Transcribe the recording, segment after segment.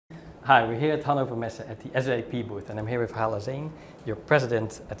Hi, we're here at Hannover Messe at the SAP booth, and I'm here with Hala, your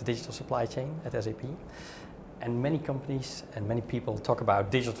president at the Digital Supply Chain at SAP. And many companies and many people talk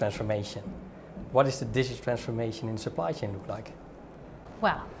about digital transformation. What does the digital transformation in supply chain look like?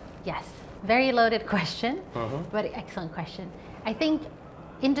 Well, yes, very loaded question, but excellent question. I think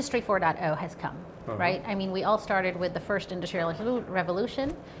Industry 4.0 has come, right? I mean, we all started with the first industrial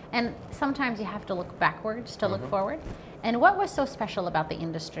revolution, and sometimes you have to look backwards to look forward. And what was so special about the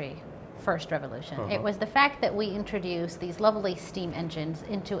Industry first revolution? It was the fact that we introduced these lovely steam engines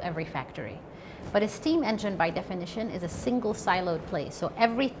into every factory. But a steam engine, by definition, is a single siloed place. So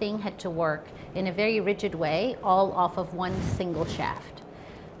everything had to work in a very rigid way, all off of one single shaft.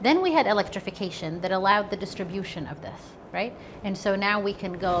 Then we had electrification that allowed the distribution of this, right? And so now we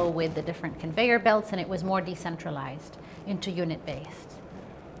can go with the different conveyor belts, and it was more decentralized into unit-based.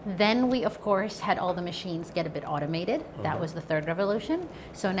 Then we, of course, had all the machines get a bit automated. That was the third revolution.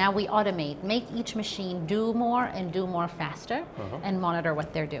 So now we automate, make each machine do more and do more faster and monitor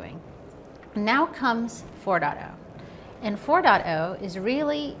what they're doing. Now comes 4.0. And 4.0 is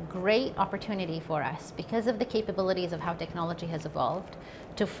really great opportunity for us because of the capabilities of how technology has evolved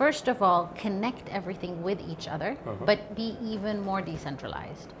to first of all connect everything with each other, but be even more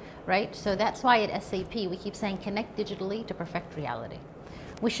decentralized, right? So that's why at SAP we keep saying connect digitally to perfect reality.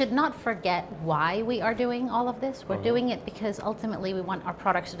 We should not forget why we are doing all of this. We're doing it because ultimately we want our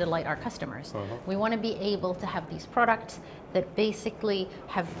products to delight our customers. We want to be able to have these products that basically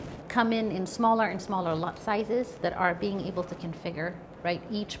have come in smaller and smaller lot sizes that are being able to configure, right,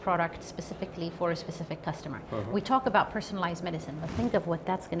 each product specifically for a specific customer. We talk about personalized medicine, but think of what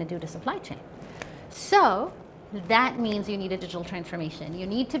that's going to do to supply chain. So that means you need a digital transformation. You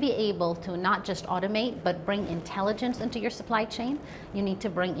need to be able to not just automate, but bring intelligence into your supply chain. You need to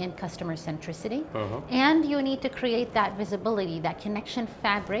bring in customer centricity. And you need to create that visibility, that connection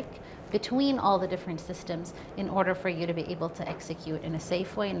fabric between all the different systems in order for you to be able to execute in a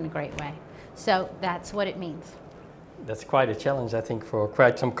safe way and in a great way. So that's what it means. That's quite a challenge, I think, for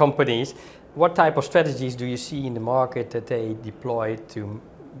quite some companies. What type of strategies do you see in the market that they deploy to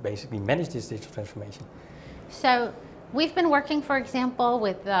basically manage this digital transformation? So we've been working, for example,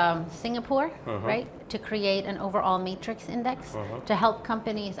 with Singapore, right, to create an overall matrix index to help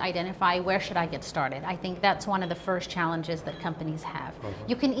companies identify where should I get started. I think that's one of the first challenges that companies have.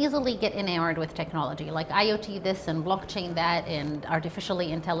 You can easily get enamored with technology, like IoT this and blockchain that and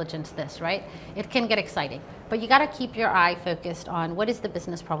artificially intelligence this, right? It can get exciting, but you got to keep your eye focused on what is the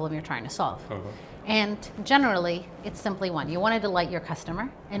business problem you're trying to solve. And generally, it's simply one. You want to delight your customer,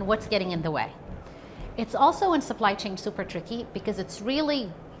 and what's getting in the way? It's also in supply chain super tricky because it's really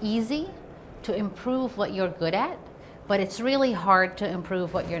easy to improve what you're good at, but it's really hard to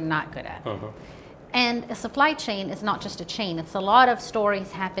improve what you're not good at. And a supply chain is not just a chain, it's a lot of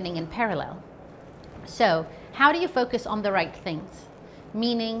stories happening in parallel. So how do you focus on the right things?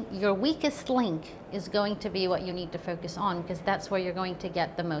 Meaning your weakest link is going to be what you need to focus on because that's where you're going to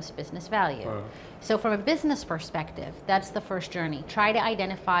get the most business value. So from a business perspective, that's the first journey. Try to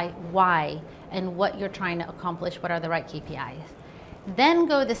identify why and what you're trying to accomplish, what are the right KPIs. Then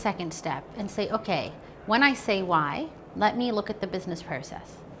go the second step and say, okay, when I say why, let me look at the business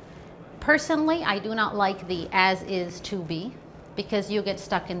process. Personally, I do not like the as is to be because you get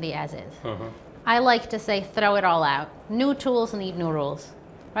stuck in the as is. I like to say, throw it all out. New tools need new rules,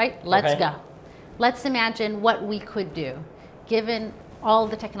 right? Let's go. Let's imagine what we could do, given all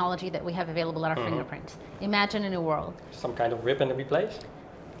the technology that we have available at our fingerprints. Imagine a new world. Some kind of rip and replace?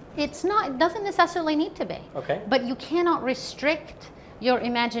 It's not, it doesn't necessarily need to be. But you cannot restrict your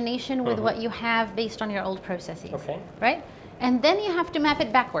imagination with what you have based on your old processes, right? And then you have to map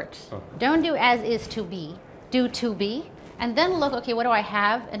it backwards. Don't do as is to be, do to be. And then look, okay, what do I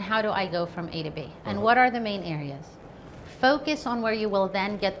have and how do I go from A to B? And what are the main areas? Focus on where you will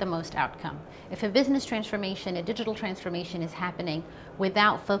then get the most outcome. If a business transformation, a digital transformation is happening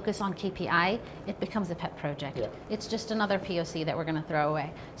without focus on KPI, it becomes a pet project. It's just another POC that we're going to throw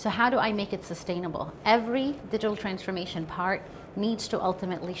away. So how do I make it sustainable? Every digital transformation part needs to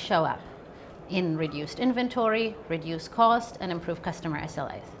ultimately show up in reduced inventory, reduced cost, and improved customer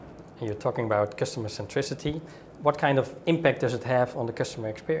SLAs. You're talking about customer centricity. What kind of impact does it have on the customer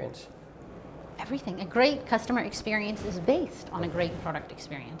experience? Everything. A great customer experience is based on a great product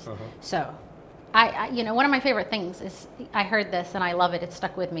experience. So, you know, one of my favorite things is, I heard this and I love it, it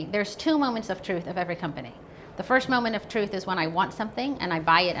stuck with me. There's two moments of truth of every company. The first moment of truth is when I want something and I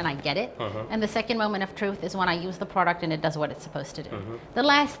buy it and I get it. And the second moment of truth is when I use the product and it does what it's supposed to do. The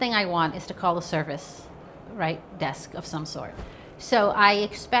last thing I want is to call a service, right, desk of some sort. So I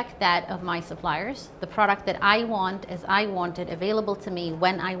expect that of my suppliers, the product that I want as I want it, available to me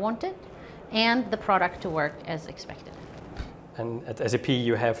when I want it, and the product to work as expected. And at SAP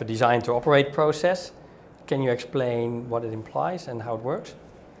you have a design to operate process. Can you explain what it implies and how it works?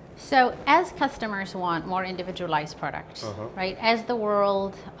 So as customers want more individualized products, right? As the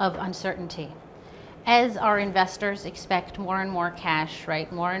world of uncertainty, as our investors expect more and more cash,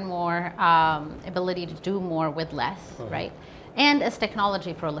 right? More and more ability to do more with less, right? And as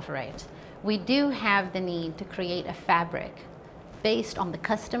technology proliferates, we do have the need to create a fabric based on the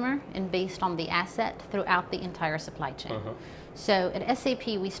customer and based on the asset throughout the entire supply chain. So at SAP,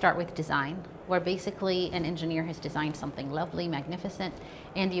 we start with design, where basically an engineer has designed something lovely, magnificent,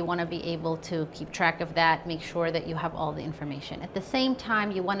 and you want to be able to keep track of that, make sure that you have all the information. At the same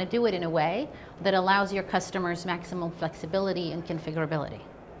time, you want to do it in a way that allows your customers maximum flexibility and configurability,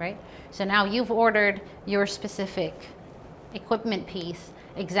 right? So now you've ordered your specific equipment piece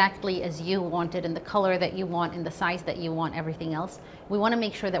exactly as you want it, in the color that you want, in the size that you want, everything else. We want to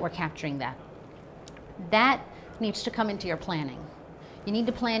make sure that we're capturing that. That needs to come into your planning. You need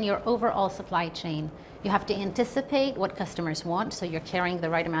to plan your overall supply chain. You have to anticipate what customers want, so you're carrying the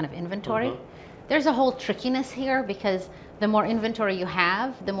right amount of inventory. There's a whole trickiness here, because the more inventory you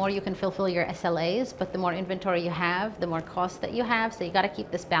have, the more you can fulfill your SLAs, but the more inventory you have, the more cost that you have, so you got to keep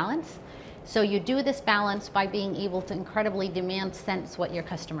this balance. So you do this balance by being able to incredibly demand sense what your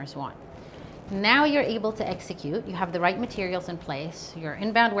customers want. Now you're able to execute. You have the right materials in place. Your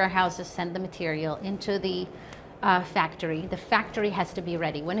inbound warehouses send the material into the factory. The factory has to be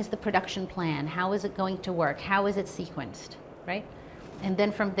ready. When is the production plan? How is it going to work? How is it sequenced, right? And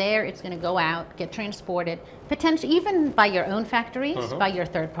then from there, it's going to go out, get transported, potentially even by your own factories, by your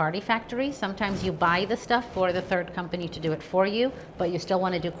third-party factories. Sometimes you buy the stuff for the third company to do it for you, but you still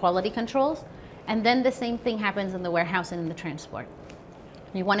want to do quality controls. And then the same thing happens in the warehouse and in the transport.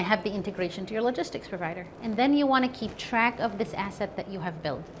 You want to have the integration to your logistics provider. And then you want to keep track of this asset that you have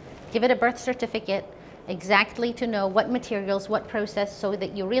built. Give it a birth certificate, exactly to know what materials, what process, so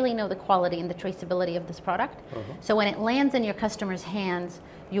that you really know the quality and the traceability of this product. So when it lands in your customer's hands,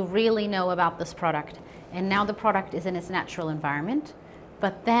 you really know about this product. And now the product is in its natural environment.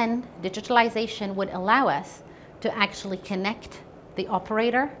 But then digitalization would allow us to actually connect the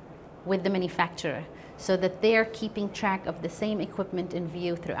operator with the manufacturer, so that they're keeping track of the same equipment in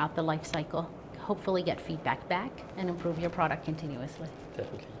view throughout the life cycle. Hopefully get feedback back and improve your product continuously.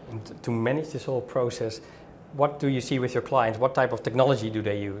 Definitely. And to manage this whole process, what do you see with your clients? What type of technology do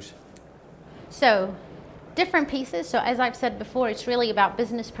they use? So different pieces. So as I've said before, it's really about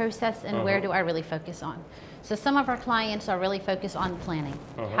business process and where do I really focus on. So some of our clients are really focused on planning.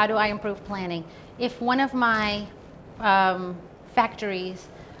 How do I improve planning? If one of my factories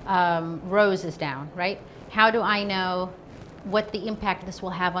rows is down, right? How do I know what the impact this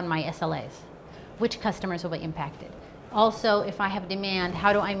will have on my SLAs? Which customers will be impacted? Also, if I have demand,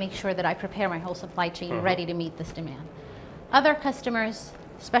 how do I make sure that I prepare my whole supply chain ready to meet this demand? Other customers,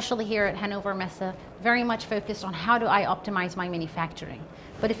 especially here at Hannover Messe, very much focused on how do I optimize my manufacturing.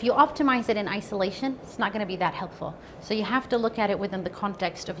 But if you optimize it in isolation, it's not going to be that helpful. So you have to look at it within the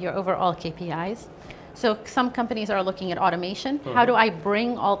context of your overall KPIs. So some companies are looking at automation. How do I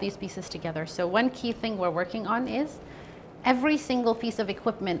bring all these pieces together? So one key thing we're working on is every single piece of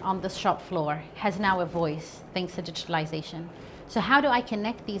equipment on the shop floor has now a voice, thanks to digitalization. So how do I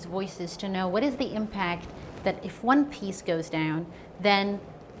connect these voices to know what is the impact that if one piece goes down, then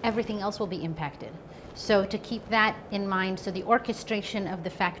everything else will be impacted? So to keep that in mind, so the orchestration of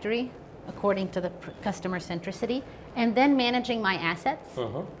the factory according to the customer centricity, and then managing my assets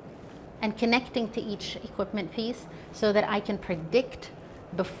and connecting to each equipment piece so that I can predict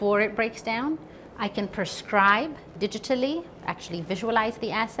before it breaks down. I can prescribe digitally, actually visualize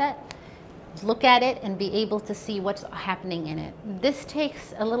the asset, look at it, and be able to see what's happening in it. This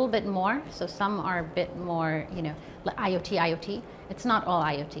takes a little bit more, so some are a bit more, you know, like IoT. It's not all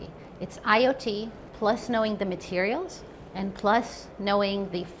IoT. It's IoT plus knowing the materials and plus knowing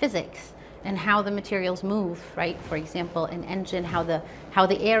the physics and how the materials move, right? For example, an engine, how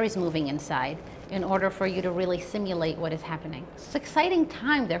the air is moving inside, in order for you to really simulate what is happening. It's an exciting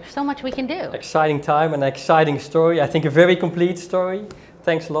time. There's so much we can do. Exciting time and an exciting story. I think a very complete story.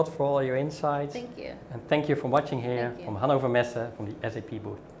 Thanks a lot for all your insights. Thank you. And thank you for watching here from Hannover Messe, from the SAP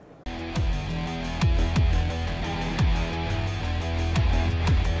booth.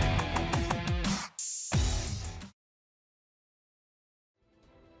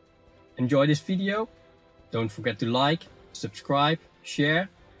 Enjoy this video? Don't forget to like, subscribe, share,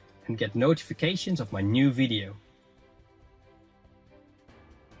 and get notifications of my new video.